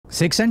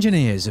6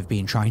 engineers have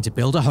been trying to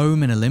build a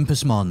home in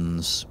Olympus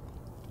Mons.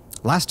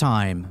 Last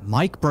time,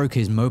 Mike broke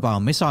his mobile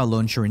missile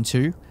launcher in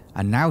two,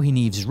 and now he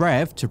needs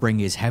Rev to bring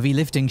his heavy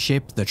lifting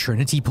ship, the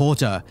Trinity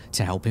Porter,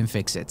 to help him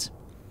fix it.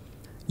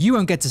 You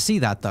won't get to see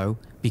that though,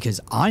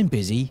 because I'm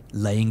busy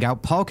laying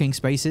out parking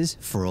spaces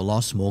for all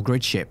our small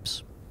grid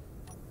ships.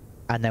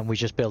 And then we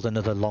just build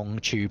another long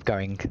tube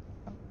going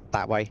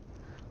that way.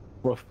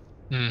 Woof.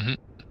 Mm-hmm.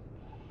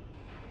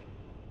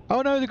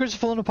 Oh no, the grids are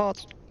falling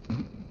apart!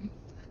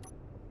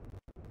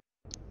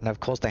 No, of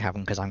course they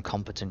haven't, because I'm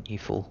competent, you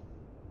fool.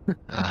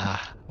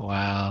 Ah,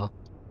 wow.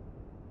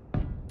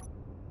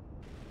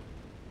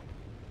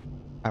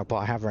 Oh, but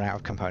I have run out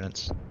of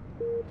components.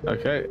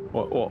 Okay,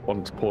 what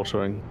one's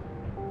portering?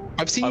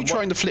 I've seen you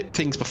trying to flip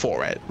things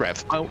before,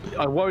 Rev.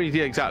 I worried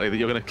you exactly that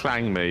you're going to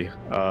clang me.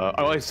 Oh,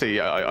 I see.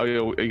 Are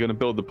you going to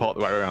build the part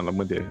the way around? I'm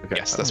with you. Okay.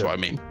 Yes, that's what I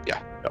mean.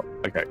 Yeah. Oh,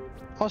 okay.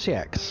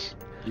 RCX.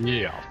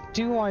 Yeah.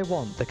 Do I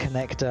want the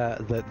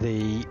connector that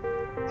the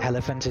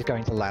elephant is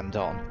going to land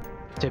on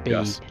to be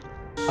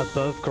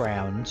above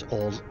ground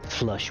or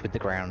flush with the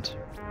ground?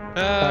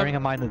 Bearing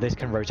in mind that this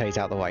can rotate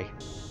out the way.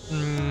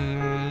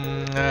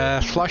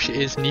 Flush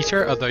is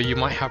neater, although you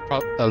might have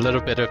a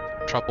little bit of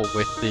trouble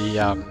with the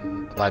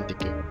landing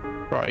gear.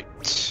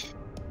 Right.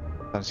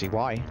 Don't see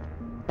why.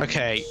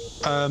 Okay.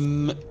 I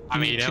mean,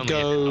 need to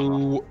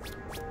go.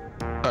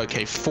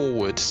 Okay,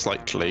 forward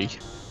slightly.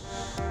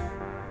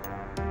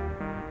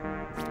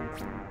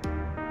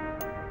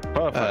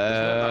 Perfect.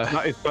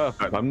 That is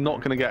perfect. I'm not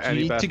going to get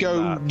any better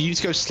than that. You need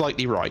to go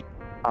slightly right.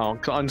 Oh,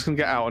 I'm just going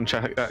to get out and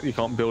check that you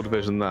can't build a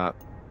vision that.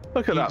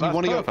 Look at that.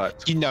 That's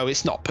perfect. You know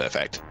it's not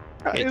perfect.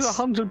 It's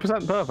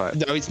 100%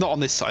 perfect. No, it's not on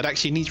this side.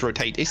 Actually, it needs to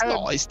rotate. It's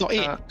not. It's not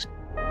in.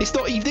 It's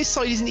not even. This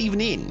side isn't even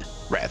in,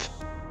 Rev.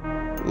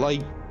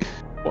 Like,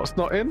 what's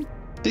not in?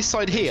 This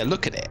side here.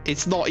 Look at it.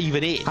 It's not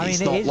even in. I mean,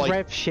 it's it not is like...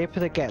 Rev's ship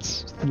that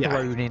gets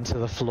thrown into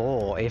the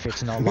floor if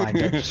it's not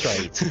lined up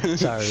straight.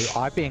 So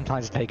I'd be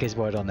inclined to take his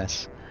word on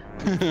this.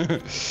 Do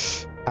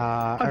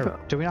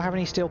we not have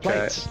any steel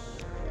plates?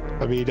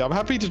 I mean, I'm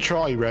happy to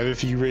try, Rev,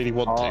 if you really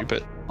want to,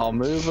 but... I'll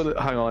move it.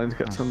 Hang on, I need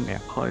to get some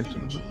height.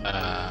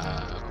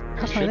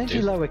 That's my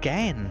energy low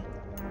again.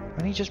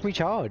 And he just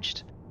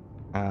recharged.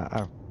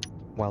 Oh.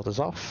 Welders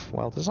off,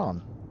 welders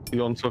on.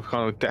 You're on some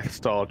kind of Death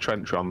Star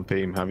trench run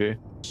theme, have you?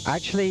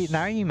 Actually,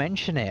 now you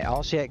mention it,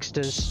 RCX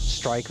does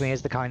strike me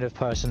as the kind of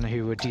person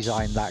who would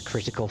design that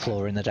critical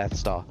flaw in the Death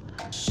Star.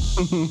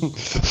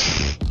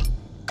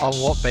 On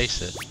what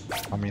basis?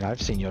 I mean,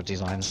 I've seen your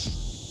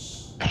designs.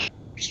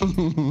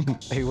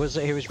 Who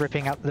was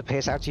ripping out the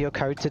piss out of your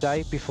code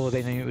today before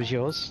they knew it was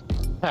yours?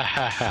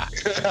 Ah,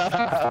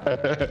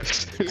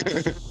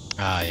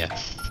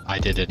 yes. I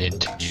did an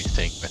interview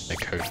thing with the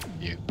code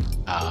review,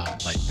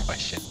 like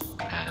question,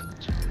 and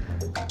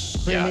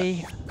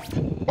really?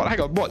 Well,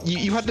 hang on. What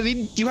you had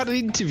an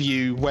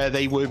interview where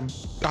they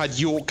had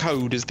your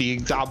code as the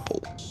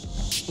example?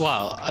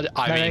 Well,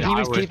 I mean, he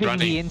was giving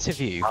the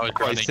interview. I was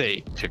running the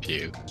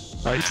interview.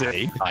 I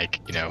see. Like,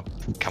 you know,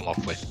 come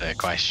up with the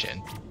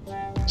question.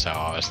 So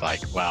I was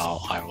like,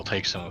 well, I will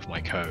take some of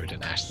my code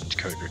and ask them to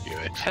code review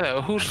it.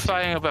 Hello, who's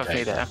flying above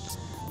me there?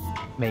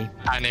 Me.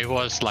 And it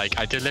was like,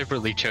 I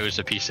deliberately chose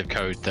a piece of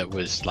code that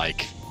was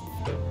like,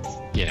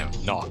 you know,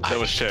 not. That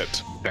was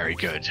shit. Very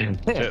good.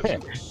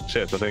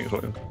 Shit, I think.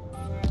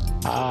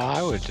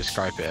 I would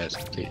describe it as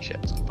complete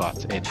shit,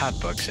 but it had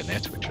bugs in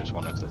it, which was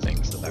one of the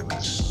things that I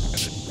was going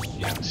to,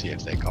 you know, see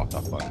if they caught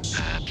up on.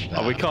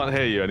 And, we can't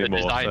hear you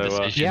anymore.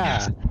 So,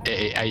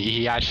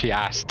 he actually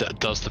asked,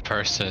 does the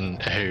person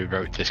who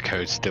wrote this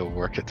code still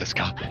work at this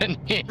company?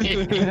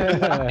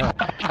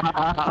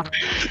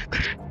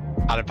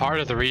 And a part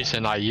of the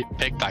reason I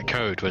picked that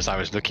code was I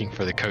was looking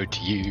for the code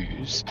to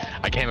use.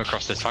 I came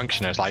across this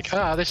function. I was like,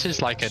 this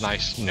is like a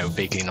nice, you know,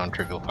 vaguely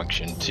non-trivial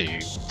function to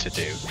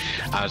do.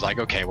 I was like,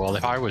 okay, well,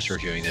 if I was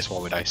reviewing this,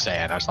 what would I say?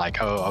 And I was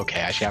like, oh,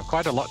 okay, actually, I have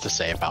quite a lot to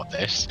say about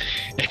this.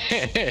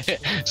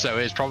 So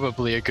it's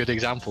probably a good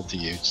example to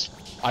use.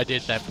 I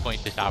did then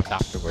point it out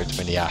afterwards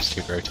when he asked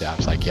who wrote it. I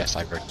was like, yes,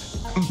 I wrote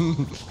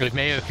it. It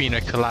may have been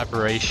a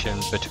collaboration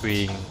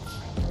between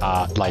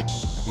like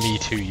me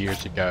 2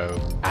 years ago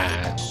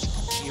and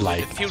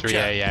like 3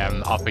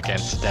 AM up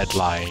against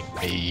Deadline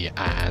me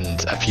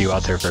and a few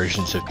other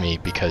versions of me,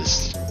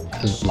 because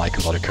like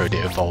a lot of code,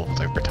 it evolved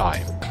over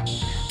time.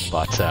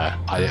 But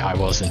I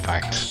was in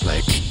fact,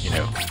 like, you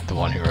know, the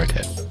one who wrote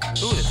it.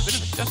 Ooh, there's a bit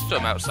of a dust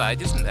storm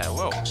outside, isn't there?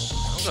 Whoa,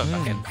 I'll go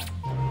back in.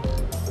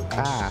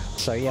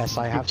 So yes,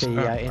 I have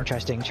the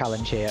interesting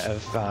challenge here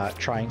of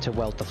trying to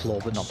weld the floor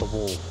but not the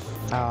wall.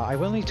 I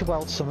will need to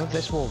weld some of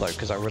this wall though,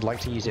 because I would like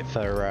to use it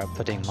for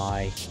putting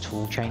my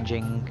tool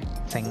changing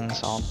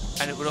things on.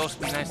 And it would also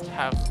be nice to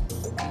have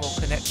more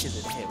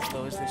connectors in here,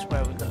 although is this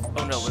where we're going to...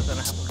 Oh no, we're going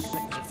to have a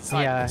connector at the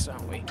side of this,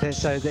 aren't we?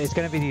 So it's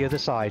going to be the other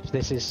side.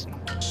 This is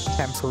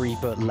temporary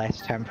but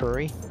less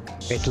temporary.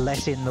 It's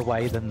less in the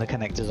way than the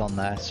connectors on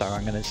there, so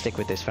I'm going to stick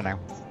with this for now.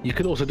 You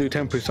could also do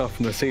temporary stuff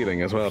from the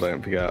ceiling as well,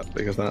 don't forget,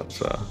 because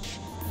that's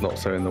not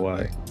so in the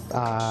way.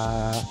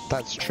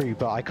 That's true,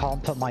 but I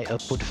can't put my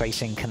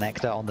upward-facing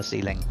connector on the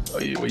ceiling.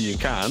 Well, you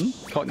can.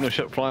 Can't your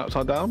ship fly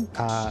upside down?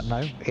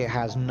 No, it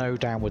has no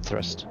downward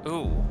thrust.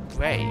 Ooh,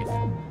 brave.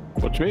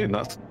 What do you mean?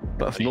 That's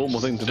a normal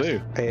thing to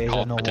do. It is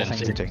a normal thing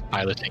to do.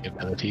 Piloting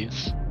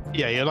abilities.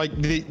 Yeah, you're like,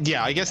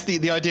 I guess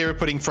the idea of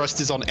putting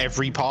thrusters on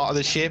every part of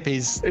the ship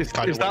is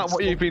kind of. Is that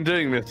what you've been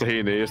doing, Mr.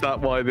 Heaney? Is that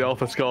why the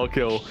Alpha Scar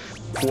kill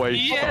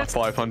weighs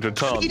 500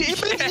 tons?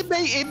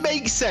 It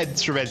makes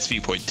sense from Ed's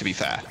viewpoint, to be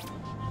fair.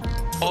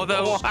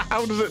 Although,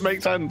 how does it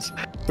make sense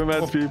from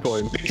Ed's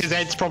viewpoint? Because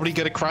Ed's probably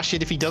going to crush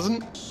it if he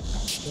doesn't.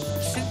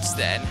 since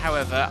then,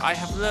 however, I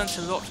have learnt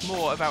a lot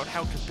more about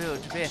how to build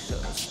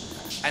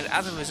vehicles, and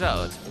as a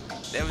result,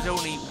 there was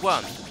only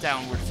one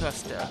downward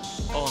thruster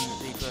on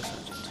the first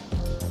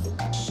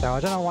object. So I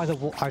don't know why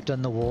I've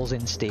done the walls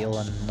in steel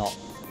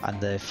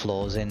and the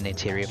floors in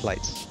interior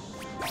plates,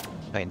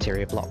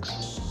 interior blocks.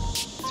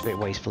 It's a bit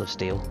wasteful of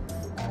steel.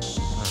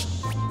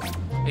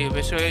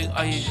 So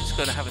are you just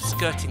going to have a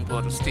skirting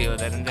board of steel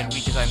then, and then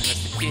redesign the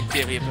rest of the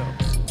interior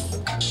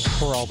blocks?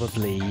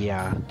 Probably,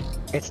 yeah.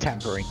 It's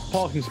temporary.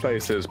 Parking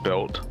spaces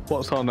built.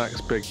 What's our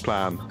next big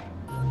plan?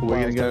 Are we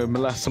going to go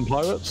molest some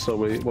pirates, or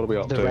what are we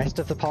up to? The rest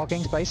of the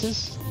parking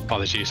spaces?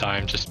 Apologies, I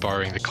am just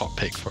borrowing the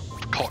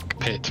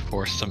cockpit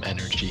for some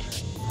energy.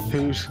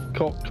 Whose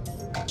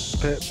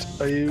cockpit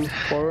are you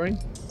borrowing?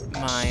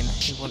 Mine.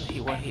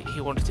 He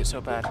wanted it so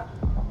bad.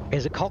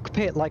 Is a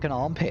cockpit like an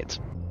armpit?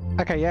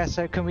 Okay, yeah,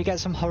 so can we get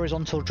some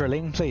horizontal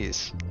drilling,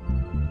 please?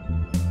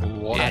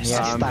 What? And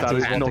yes, that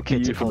is what the not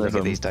kids are calling it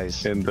euphemism, these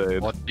days.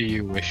 Indeed. What do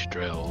you wish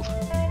drilled?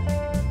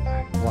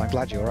 Well, I'm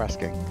glad you're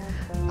asking.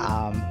 The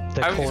I'm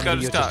just corner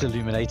gonna you're start. just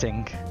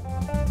illuminating.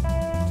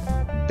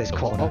 This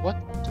corner. What?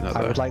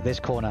 I would like this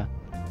corner.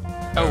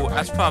 Oh,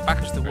 as far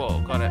back as the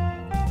wall. Got it.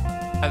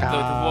 As though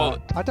the wall.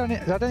 I don't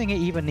think it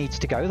even needs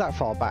to go that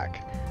far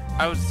back.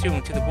 I was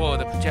assuming to the wall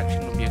the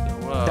projection would be a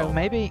good wall. So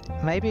maybe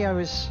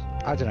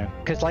I don't know,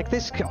 because like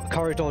this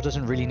corridor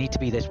doesn't really need to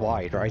be this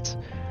wide, right?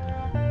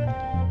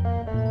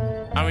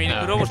 I mean,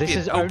 it would always Because be this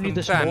is an only open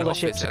the plan smaller office,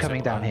 ships are as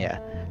coming it down were. here.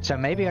 So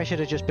maybe I should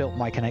have just built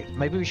my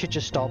Maybe we should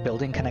just start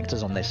building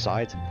connectors on this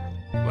side.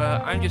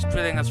 Well, I'm just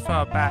drilling as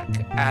far back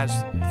as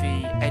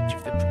the edge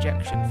of the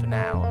projection for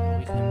now, and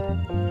we can.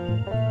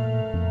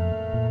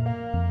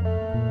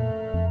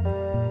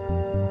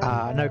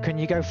 No, can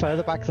you go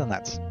further back than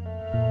that?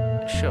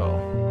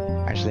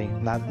 Sure. Actually,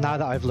 now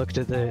that I've looked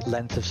at the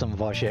length of some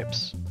of our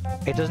ships,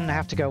 it doesn't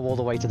have to go all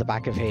the way to the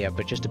back of here,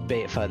 but just a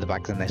bit further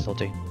back than this will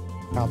do.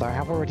 Although I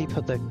have already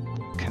put the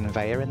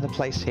conveyor in the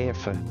place here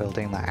for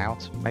building that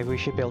out. Maybe we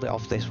should build it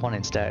off this one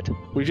instead.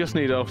 We just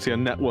need obviously a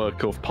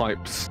network of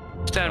pipes.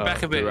 Stand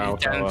back a bit,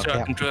 throughout Dan, so I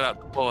Yep. can drill out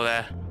the wall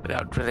there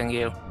without drilling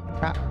you.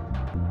 Ah.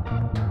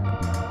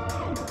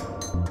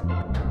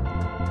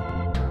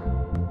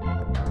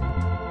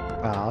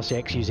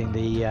 RCX using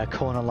the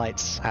corner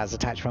lights as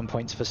attachment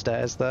points for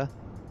stairs there.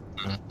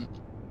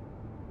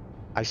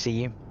 I see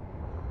you.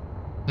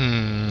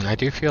 I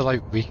do feel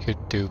like we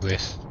could do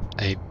with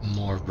a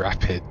more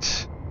rapid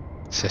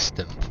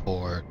system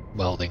for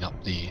welding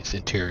up these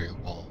interior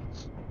walls.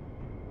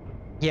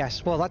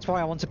 Yes, well that's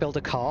why I want to build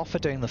a car for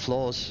doing the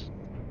floors.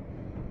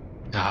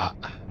 Ah,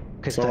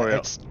 Because Sorry,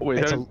 we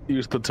it's don't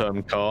use the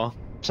term car.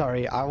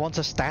 Sorry, I want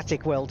a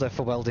static welder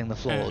for welding the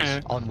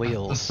floors on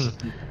wheels.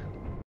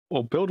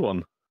 Well, build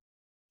one.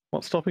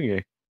 What's stopping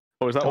you?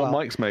 Or is that what Well-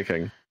 Mike's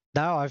making?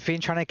 No, I've been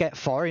trying to get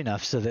far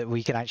enough so that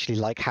we can actually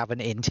like have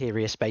an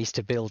interior space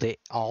to build it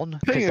on.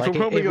 Thing is, Because like, we're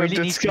probably it gonna really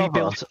needs to be discover-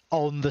 built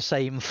on the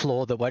same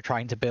floor that we're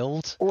trying to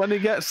build. When he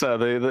gets there,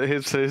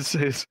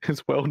 his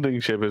welding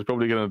ship is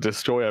probably going to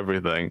destroy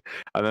everything,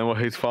 and then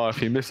he's fire a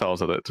few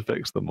missiles at it to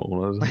fix them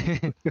all.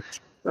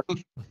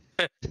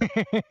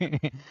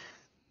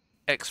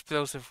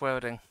 Explosive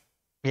welding.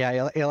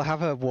 Yeah, it'll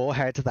have a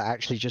warhead that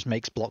actually just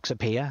makes blocks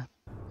appear.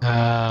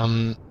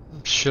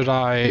 should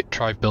I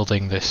try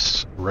building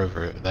this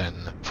rover then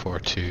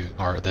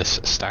or this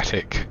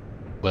static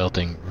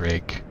welding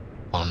rig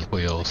on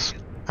wheels?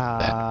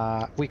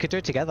 We could do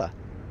it together.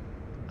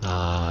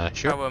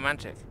 Sure. How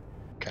romantic.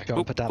 Okay. Go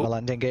and put down the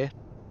landing gear.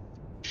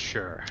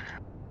 Sure.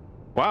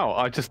 Wow,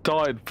 I just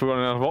died for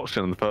running out of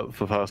oxygen for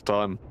the first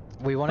time.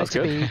 We want That's it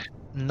to good.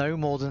 be no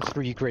more than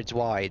 3 grids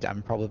wide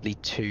and probably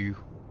 2.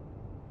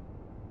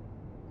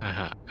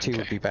 2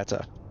 would be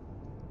better.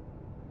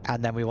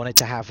 And then we want it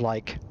to have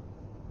like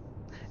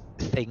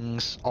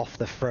things off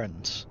the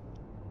front.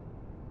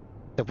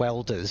 The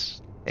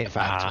welders, in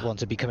fact, want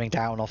to be coming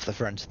down off the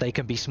front. They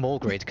can be small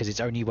grid because it's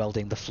only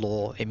welding the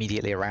floor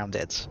immediately around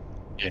it.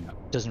 Yeah.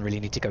 Doesn't really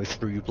need to go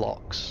through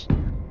blocks.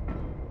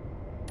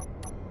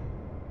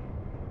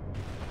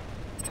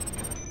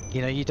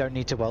 You know, you don't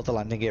need to weld the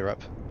landing gear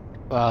up.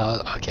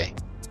 Okay.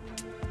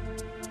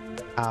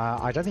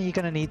 I don't think you're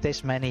going to need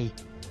this many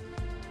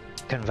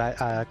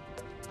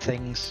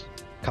things,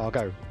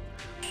 cargo.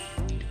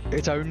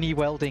 It's only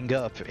welding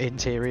up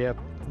interior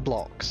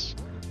blocks.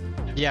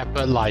 Yeah,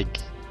 but like,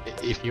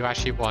 if you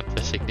actually want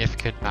a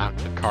significant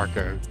amount of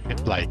cargo,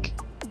 like,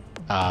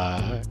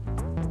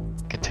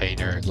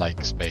 container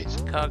like space.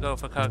 Cargo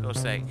for cargo's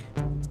sake.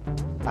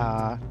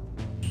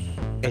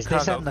 Is this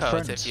Cargo on the code,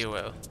 front? if you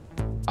will.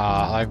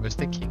 I was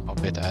thinking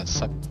of it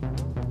as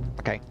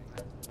Okay.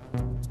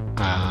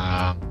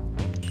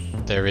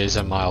 there is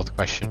a mild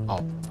question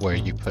of where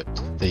you put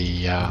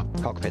the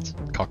Cockpit.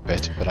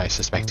 cockpit, but I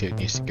suspect it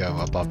needs to go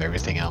above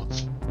everything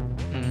else.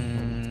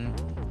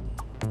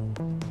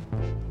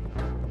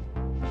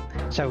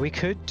 So we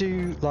could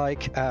do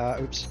like, a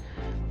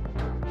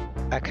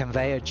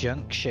conveyor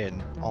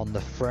junction on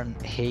the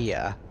front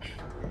here.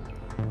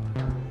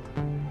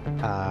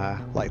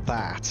 Like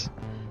that.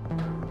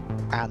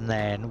 And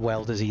then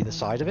welders either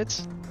side of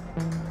it.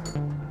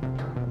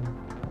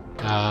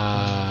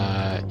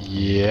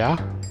 Yeah.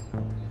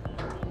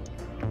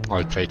 Or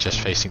I'd say just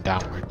facing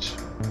downwards.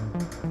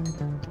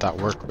 Would that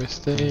work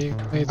with the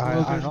way the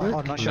welders work?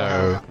 I'm not sure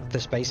No. how the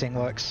spacing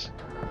works.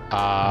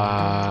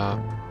 But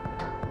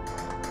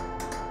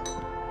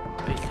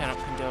you cannot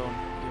condone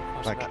your course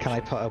of Like, can I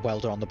action. put a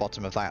welder on the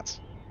bottom of that?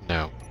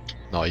 No,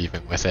 not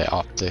even with it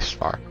up this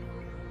far.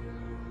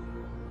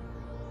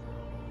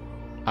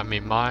 I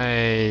mean,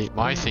 my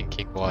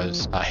thinking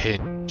was a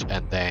hinge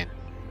and then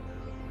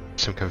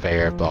some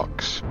conveyor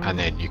blocks, and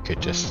then you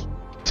could just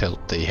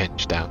tilt the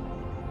hinge down.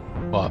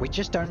 But We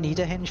just don't need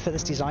a hinge for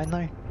this design,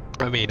 though.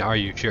 I mean, are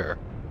you sure?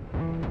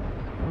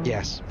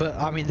 Yes, but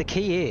I mean, the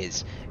key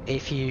is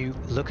if you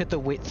look at the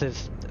width of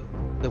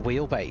the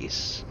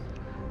wheelbase,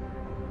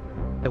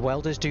 the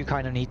welders do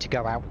kind of need to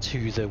go out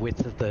to the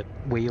width of the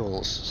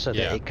wheels so that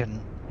Yeah. it can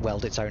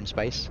weld its own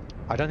space.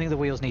 I don't think the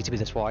wheels need to be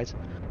this wide.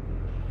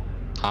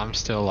 I'm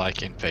still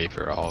like in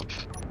favor of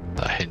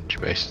a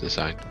hinge-based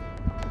design.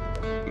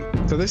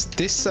 So this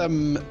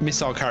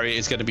missile carrier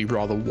is going to be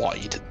rather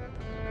wide.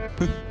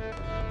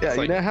 Yeah,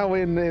 Like- you know how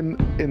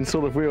in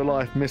sort of real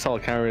life missile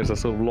carriers are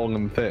sort of long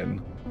and thin.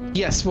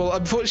 Yes, well,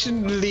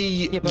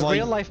 unfortunately, Yeah, but like,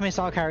 real life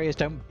missile carriers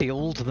don't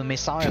build the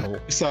missile.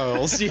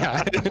 missiles,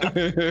 yeah.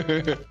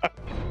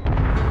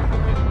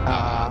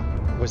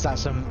 Was that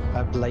some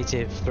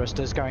ablative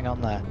thrusters going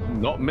on there?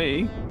 Not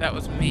me. That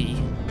was me.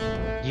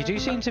 You do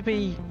seem to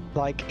be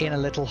like in a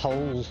little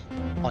hole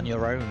on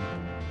your own,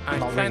 I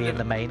not kind really in of-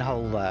 the main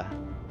hole there.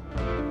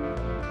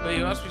 Well,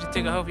 you asked me to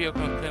dig a hole for your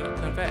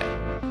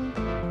conveyor.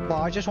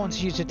 Well, I just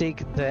wanted you to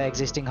dig the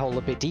existing hole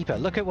a bit deeper.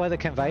 Look at where the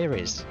conveyor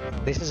is.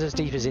 This is as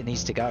deep as it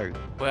needs to go.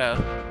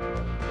 Well,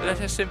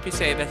 let us simply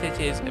say that it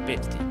is a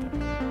bit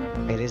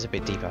deeper. It is a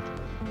bit deeper.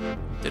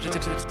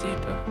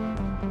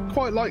 Deeper.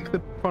 Quite like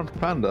the front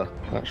panda,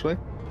 actually.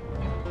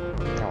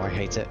 Oh, I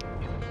hate it.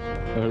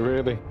 Oh,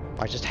 really?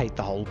 I just hate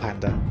the whole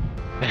panda.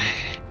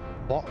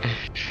 What?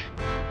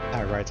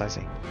 Oh, right, I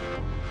see.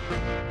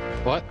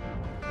 What?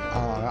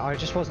 I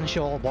just wasn't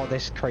sure what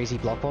this crazy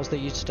block was that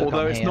you'd stuck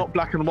Although on it's here. not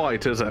black and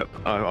white, is it?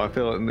 I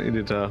feel it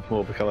needed more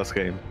of a colour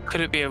scheme.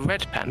 Could it be a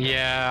red panda?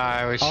 Yeah,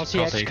 I was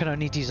RTX probably... can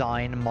only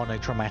design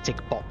monochromatic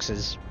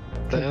boxes.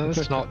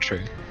 That's not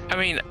true. I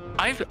mean,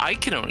 I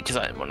can only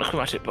design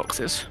monochromatic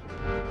boxes.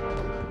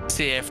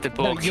 See if the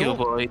ball No, you're-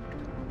 cuboid.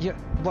 Yeah,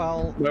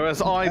 well,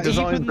 Whereas I even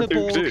designed the the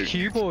Borg Duke.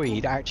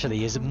 cuboid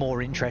actually is a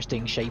more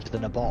interesting shape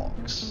than a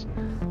box.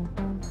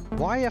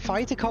 Why a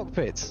fighter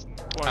cockpit?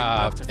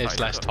 It's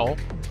less tall.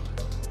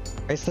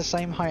 It's the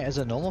same height as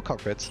a normal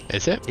cockpit.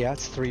 Is it? Yeah,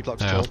 it's 3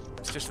 blocks No. tall.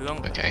 It's just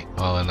longer. Okay,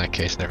 well in that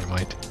case, never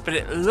mind. But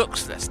it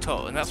looks less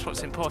tall, and that's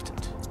what's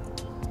important.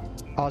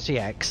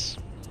 RTX,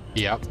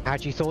 Yep.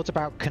 had you thought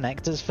about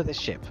connectors for this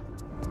ship?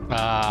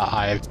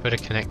 I've put a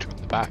connector on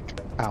the back.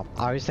 Oh,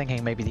 I was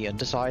thinking maybe the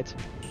underside.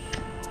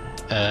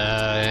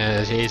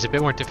 It's a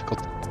bit more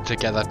difficult to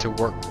get that to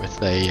work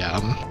with a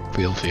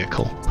wheel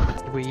vehicle.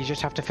 Well, you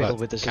just have to fiddle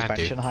But with the can do.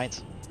 suspension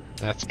height.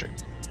 That's true.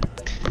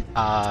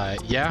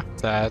 Yeah,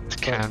 that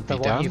can The be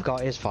one done. you've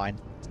got is fine.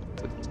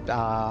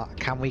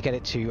 Can we get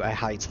it to a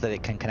height that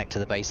it can connect to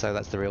the base, though?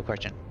 That's the real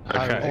question.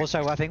 Okay.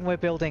 Also, I think we're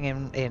building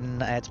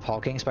in Ed's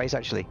parking space,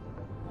 actually.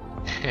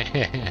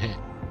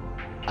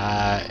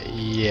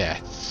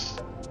 Yes.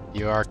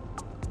 You are.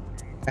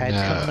 Ed,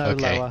 No, come no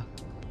okay. lower.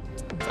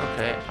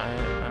 Okay,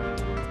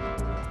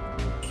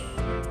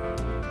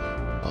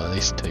 Well, at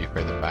least 2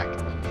 further back. And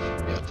then you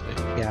should be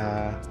able to.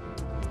 Yeah.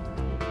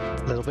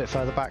 A little bit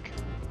further back.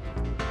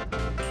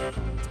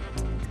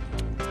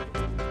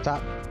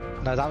 That...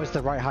 No, that was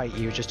the right height.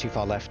 You were just too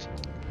far left.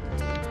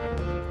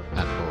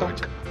 And forward.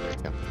 There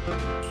we go.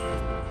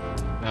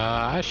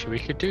 Actually, we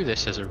could do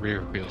this as a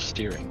rear wheel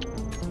steering.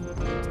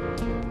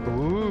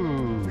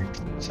 Ooh,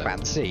 So,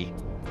 fancy.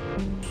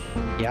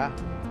 Yeah,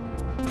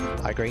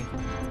 I agree.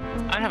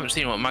 I haven't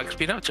seen what Mike's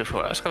been up to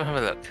for it. Let's go and have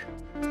a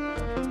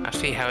look. I'll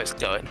see how it's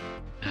going.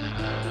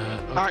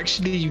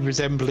 Actually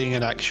resembling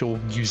an actual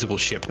usable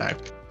ship now.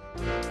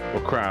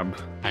 Or crab.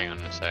 hang on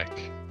a sec.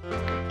 I'm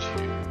going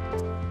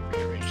to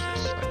rearrange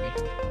this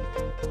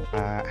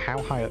slightly.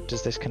 How high up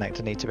does this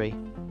connector need to be?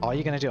 Are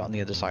you going to do it on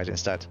the other side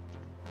instead?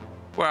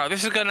 Wow,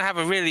 this is going to have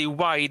a really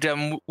wide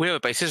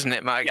wheelbase, isn't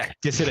it, Mike?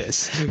 Yes, it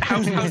is. How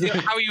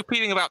are you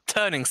feeling about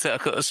turning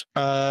circles?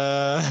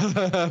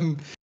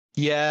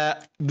 Yeah,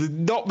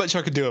 not much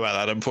I can do about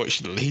that,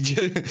 unfortunately.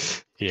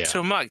 Yeah.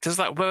 So, Mike, does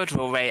that word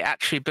roll rate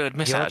actually build You're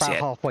missiles about yet?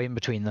 halfway in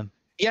between them.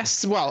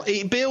 Yes, well,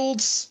 it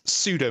builds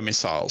pseudo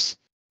missiles.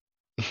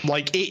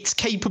 Like, it's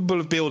capable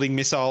of building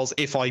missiles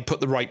if I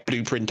put the right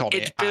blueprint on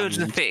it. It builds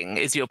the and thing,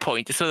 is your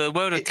point. So the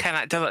welder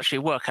does actually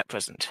work at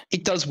present.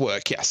 It does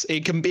work, yes.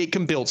 It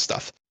can build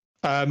stuff.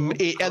 At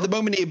the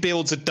moment, it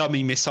builds a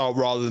dummy missile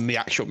rather than the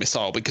actual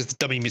missile because the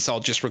dummy missile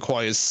just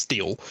requires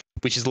steel,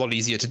 which is a lot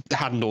easier to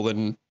handle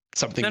than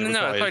something.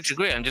 No, I quite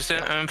agree. I'm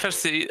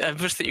impressed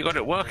that you got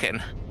it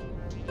working.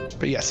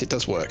 But yes, it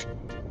does work.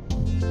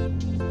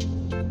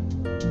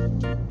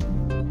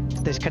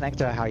 This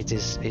connector height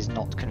is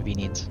not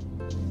convenient.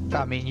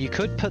 I mean, you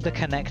could put the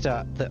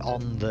connector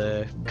on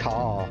the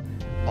car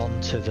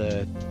onto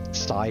the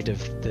side of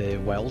the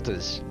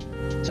welders,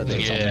 so that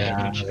it's on the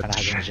hinge and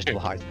has an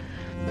adjustable height.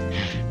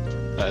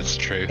 That's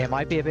true. It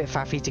might be a bit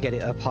faffy to get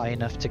it up high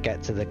enough to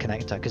get to the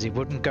connector, because it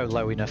wouldn't go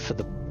low enough for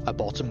a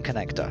bottom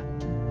connector.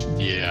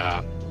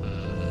 Yeah.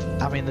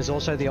 I mean, there's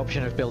also the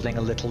option of building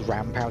a little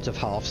ramp out of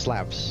half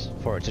slabs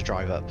for it to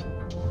drive up.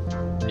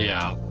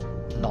 Yeah.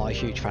 Not a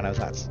huge fan of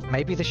that.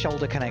 Maybe the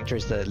shoulder connector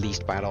is the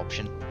least bad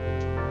option.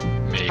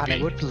 Maybe. And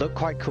it would look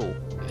quite cool.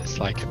 It's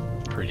like a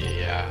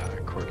pretty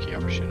quirky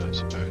option, I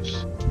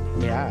suppose.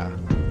 Yeah.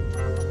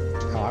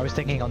 Oh, I was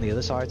thinking on the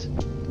other side.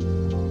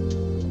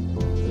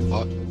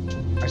 What?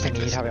 I was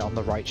thinking you'd have it on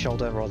the right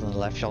shoulder rather than the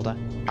left shoulder.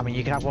 I mean,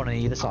 you can have one on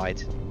either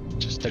side,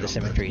 just for the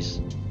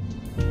symmetries.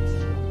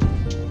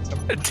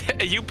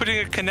 Are you putting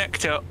a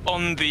connector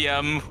on the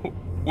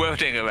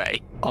welding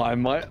array? I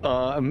might,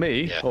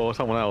 me or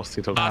someone else?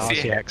 You talking about?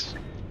 RCX.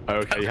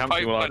 Okay, you haven't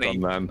seen what I've done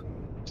then.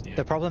 Yeah.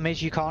 The problem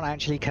is you can't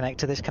actually connect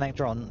to this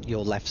connector on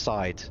your left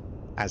side,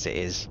 as it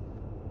is,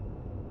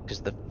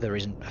 because there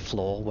isn't a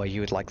floor where you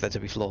would like there to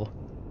be floor.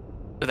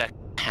 There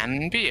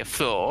can be a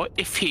floor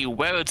if he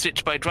welds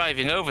it by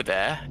driving over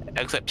there,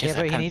 except Yeah,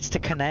 but he needs to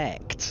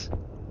connect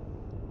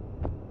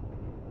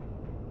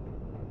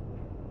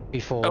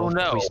before Oh we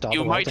no, start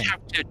you the might welding.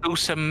 have to do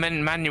some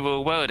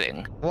manual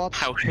welding. What?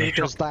 How Who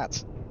does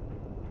that?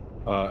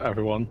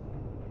 Everyone.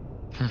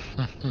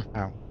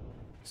 Oh.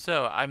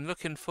 So I'm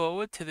looking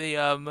forward to the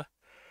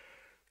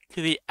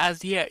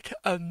as yet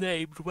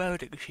unnamed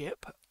welding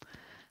ship.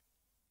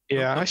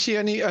 Yeah, actually,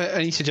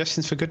 any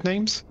suggestions for good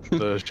names?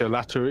 The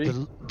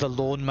gelatery. The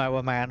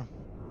Lawnmower Man,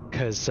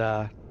 because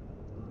it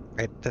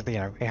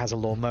has a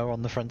lawnmower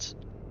on the front.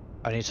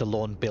 Only it's a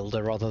lawn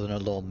builder rather than a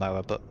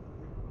lawnmower, but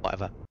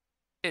whatever.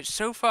 It's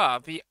so far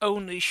the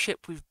only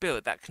ship we've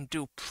built that can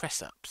do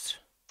press-ups.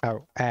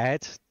 Oh,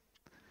 Ed,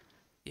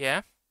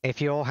 Yeah? if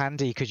you're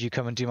handy, could you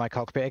come and do my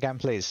cockpit again,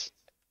 please?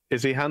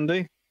 Is he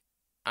handy?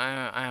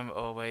 I am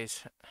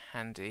always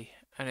handy.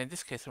 And in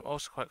this case, I'm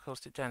also quite close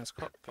to Dan's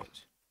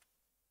cockpit.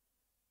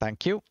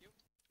 Thank you.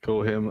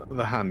 Call him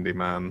the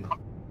handyman.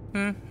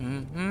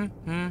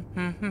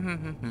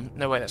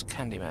 No way, that's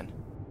Candyman.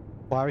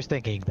 Well, I was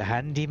thinking the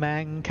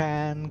handyman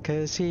can,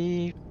 'cause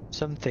he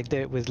something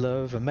did with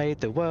love and made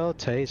the world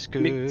taste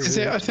good. Is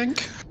it, I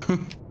think?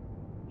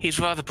 He's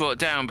rather brought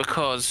down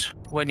because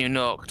when you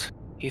knocked,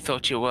 he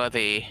thought you were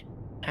the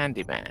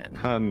handyman.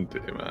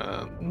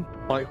 Handyman.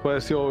 Mike,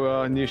 where's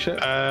your new ship?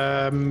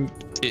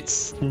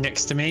 It's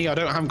next to me. I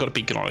haven't got a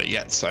beacon on it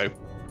yet, so.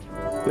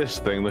 This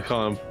thing, the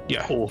kind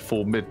of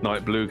awful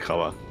midnight blue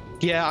colour.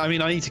 Yeah, I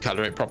mean, I need to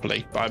colour it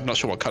properly, but I'm not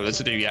sure what colour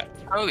to do yet.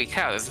 Holy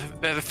cow,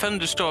 there's a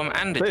thunderstorm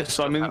and a This,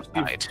 I mean,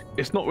 outside.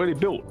 it's not really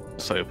built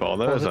so far,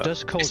 though, Well, is it it?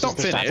 does cause It's not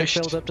the static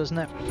finished. build-up, doesn't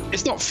it?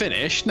 It's not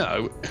finished,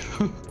 no.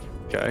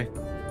 Okay.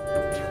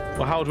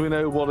 Well, how do we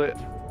know what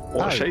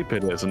shape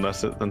it is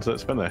until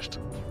it's finished?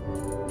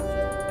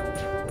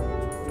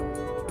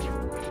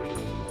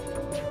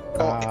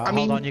 I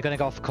mean, hold on, you're going to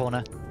go off the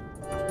corner.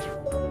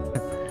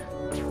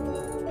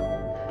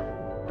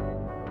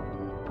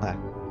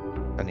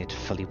 I need to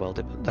fully weld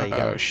it, but there you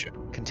go. Shit.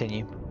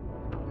 Continue.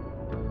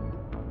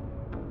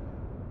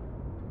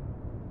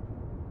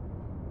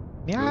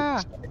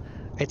 Yeah,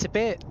 it's a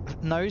bit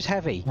nose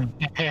heavy.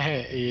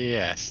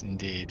 Yes,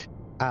 indeed.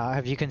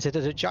 Have you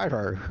considered a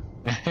gyro?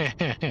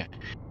 Might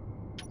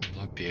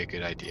be a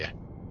good idea.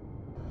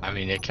 I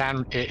mean, it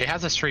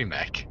has a stream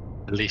mech,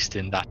 at least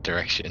in that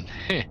direction.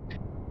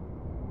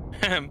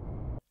 Are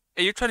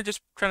you trying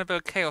to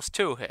build Chaos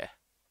 2 here?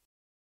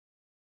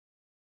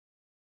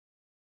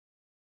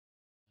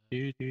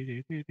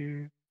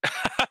 Mhm.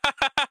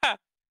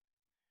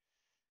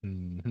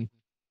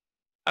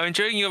 I'm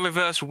enjoying your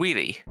reverse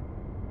wheelie.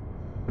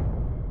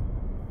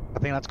 I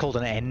think that's called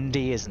an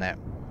ND, isn't it?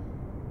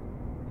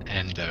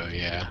 Endo,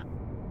 yeah.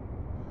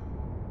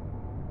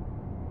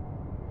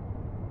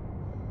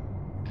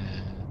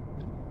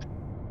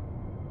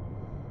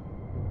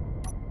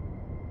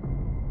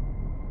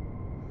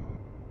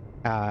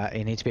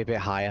 You need to be a bit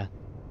higher.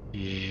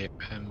 Yep,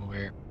 I'm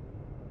aware.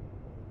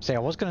 See, I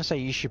was going to say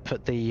you should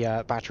put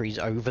the batteries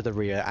over the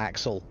rear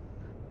axle.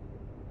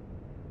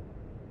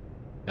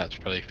 That's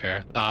probably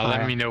fair.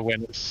 Let me know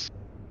when it's...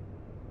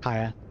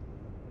 Higher.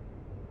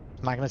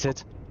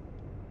 Magneted.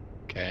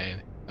 Okay,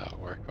 that'll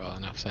work well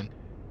enough then.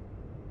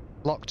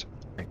 Locked.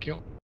 Thank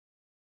you.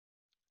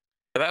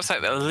 That's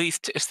like the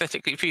least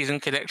aesthetically pleasing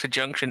connector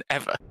junction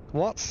ever.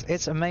 What?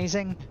 It's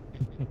amazing.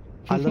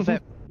 I love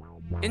it.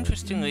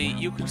 Interestingly,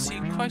 you can see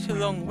quite a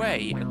long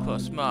way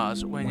across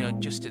Mars when you're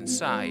just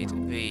inside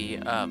the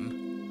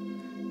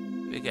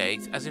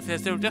gate, as if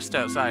there's no dust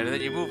outside, and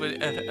then you move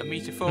a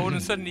meter forward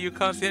and suddenly you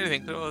can't see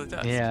anything because of all the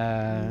dust.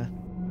 Yeah.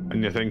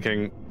 And you're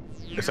thinking,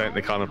 this ain't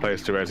the kind of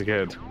place to raise a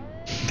kid.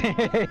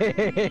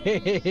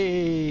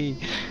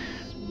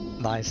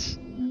 Nice.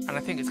 And I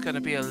think it's going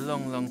to be a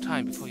long, long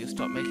time before you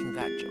stop making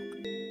that joke.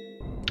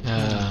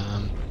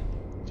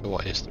 So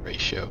what is the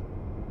ratio?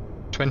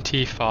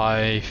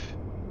 25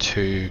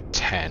 to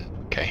 10.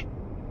 Okay.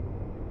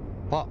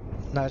 What?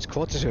 No, it's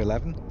quarter to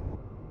 11.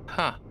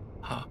 Ha,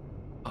 ha,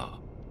 ha.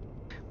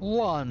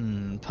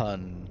 One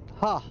pun.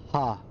 Ha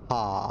ha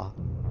ha.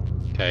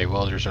 Okay,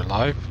 welders are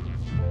live.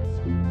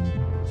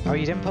 Oh,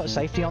 you didn't put a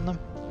safety on them?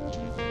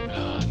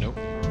 Nope.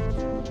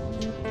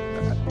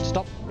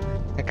 Stop.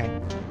 Okay.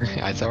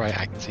 It's alright,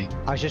 I can see.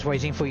 I was just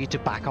waiting for you to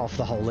back off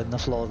the hole in the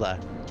floor there.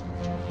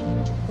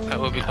 That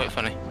would be quite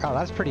funny. Oh,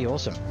 that's pretty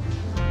awesome.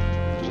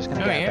 Just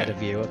gonna get a better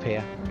view up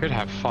here. Could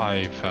have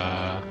five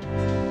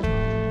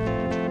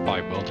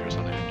welders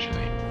on it,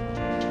 actually.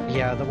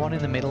 Yeah, the one in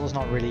the middle is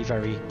not really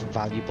very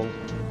valuable.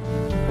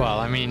 Well,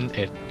 I mean,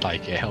 it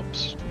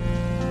helps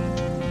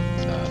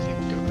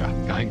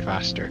things going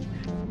faster.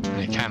 And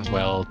it can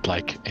weld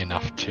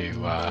enough to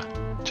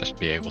just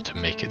be able to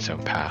make its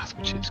own path,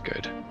 which is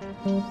good.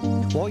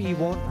 What you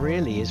want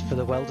really is for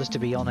the welders to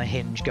be on a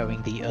hinge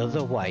going the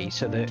other way,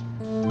 so that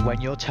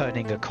when you're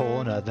turning a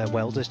corner, the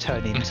welders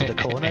turn into the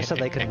corner so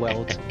they can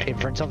weld in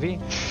front of you.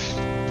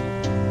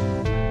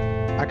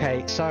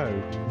 Okay, so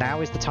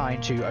now is the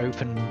time to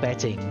open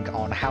betting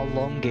on how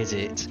long is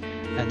it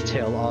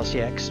until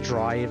RCX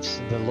drives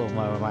the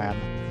Lawnmower Man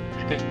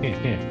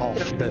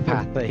off the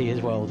path that he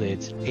has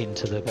welded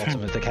into the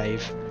bottom of the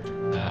cave.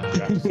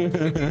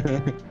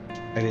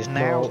 It is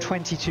now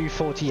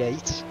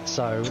 22:48,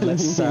 so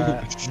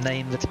let's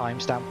name the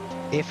timestamp.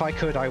 If I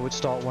could, I would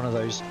start one of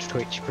those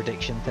Twitch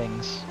prediction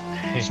things.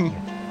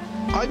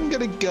 I'm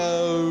gonna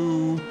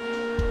go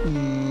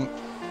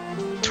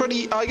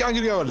 20. I'm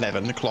gonna go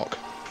 11 o'clock.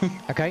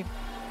 Okay.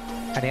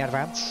 Any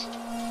advance?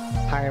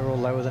 Higher or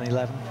lower than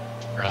 11?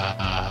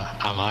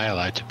 Am I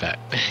allowed to bet?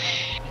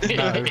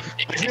 No.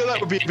 I feel that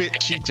would be a bit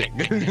cheating.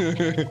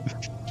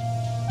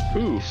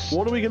 Ooh,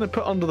 what are we going to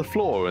put under the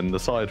floor in the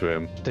side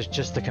room? There's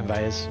just the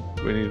conveyors.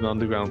 We need an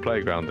underground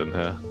playground in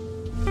here.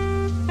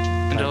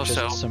 And No,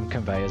 also, just some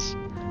conveyors.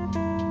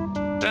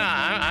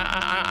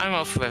 I'm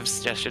off with a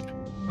suggestion.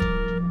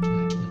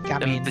 I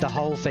mean, the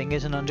whole thing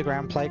is an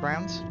underground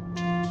playground.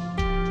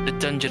 The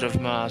Dungeon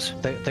of Mars.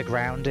 The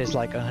ground is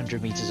like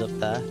 100 meters up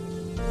there.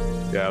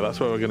 Yeah, that's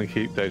where we're going to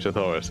keep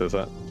Dejathoris, is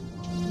it?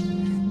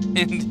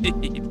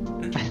 Indeed.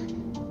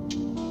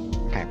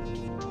 Okay.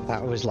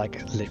 That was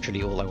like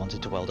literally all I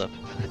wanted to weld up.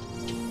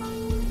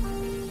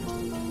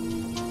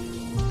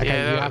 Okay,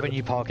 Yeah, you have a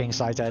new parking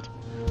site, Ed.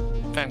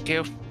 Thank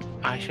you.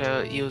 I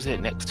shall use it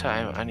next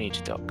time I need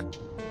to dock.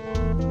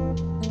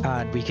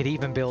 And we could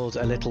even build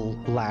a little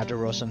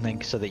ladder or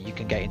something so that you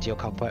can get into your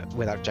cockpit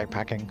without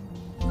jetpacking.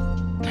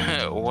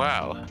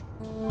 Wow.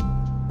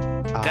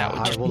 That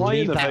would I just will My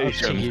leave that up to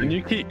innovation, you. and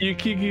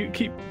you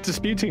keep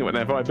disputing it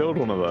whenever I build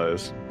one of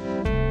those.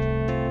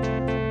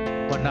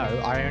 Well, no,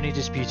 I only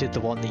disputed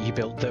the one that you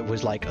built that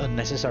was like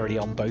unnecessarily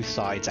on both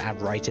sides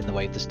and right in the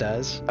way of the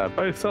stairs.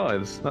 Both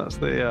sides. That's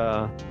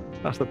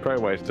the pro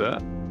way to do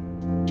it.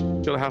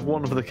 You've got to have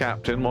one for the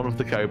captain, one for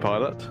the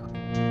co-pilot.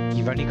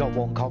 You've only got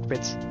one cockpit.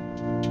 It's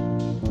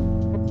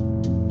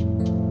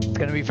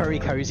going to be very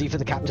cozy for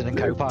the captain and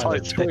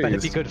co-pilots. They better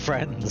be good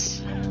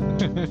friends.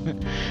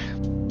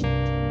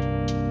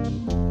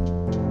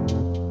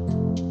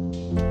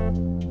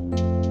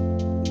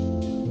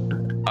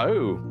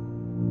 Oh,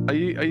 are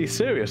you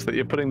serious that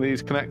you're putting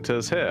these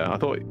connectors here? I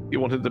thought you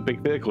wanted the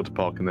big vehicle to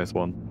park in this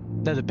one.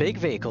 No, the big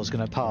vehicle's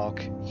going to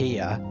park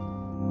here.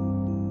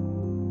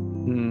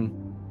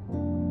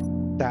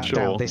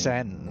 Down this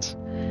end.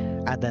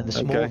 And then the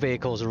small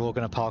vehicles are all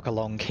going to park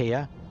along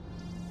here.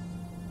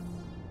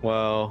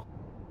 Well,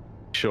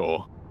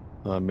 sure.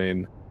 I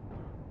mean,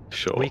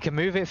 sure. We can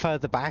move it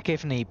further back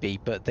if need be,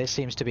 but this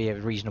seems to be a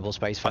reasonable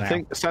space for now. I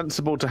think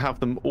sensible to have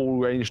them all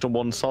ranged on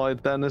one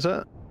side then, is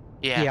it?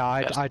 Yeah,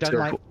 I don't terrible.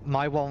 like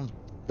my one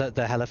that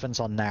the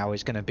elephant's on now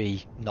is going to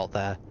be not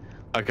there.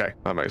 Okay,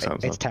 that makes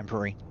sense. It's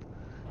temporary.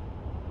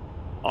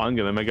 I'm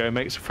going to go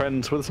make some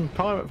friends with some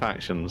pirate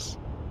factions.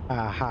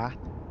 Aha.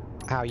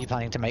 How are you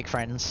planning to make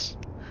friends?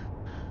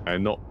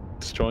 And not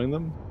destroying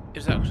them?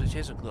 Is that because it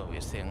is a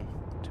glorious thing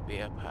to be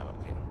a pirate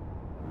king?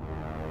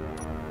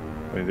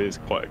 I mean, it is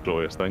quite a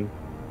glorious thing.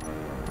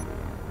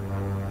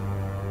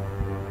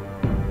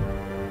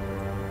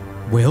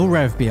 Will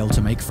Rev be able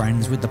to make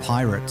friends with the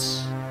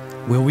pirates?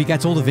 Will we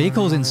get all the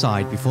vehicles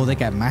inside before they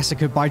get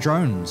massacred by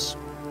drones?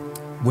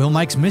 Will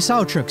Mike's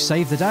missile truck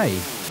save the day?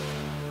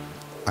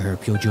 I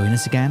hope you'll join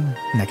us again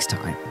next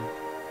time.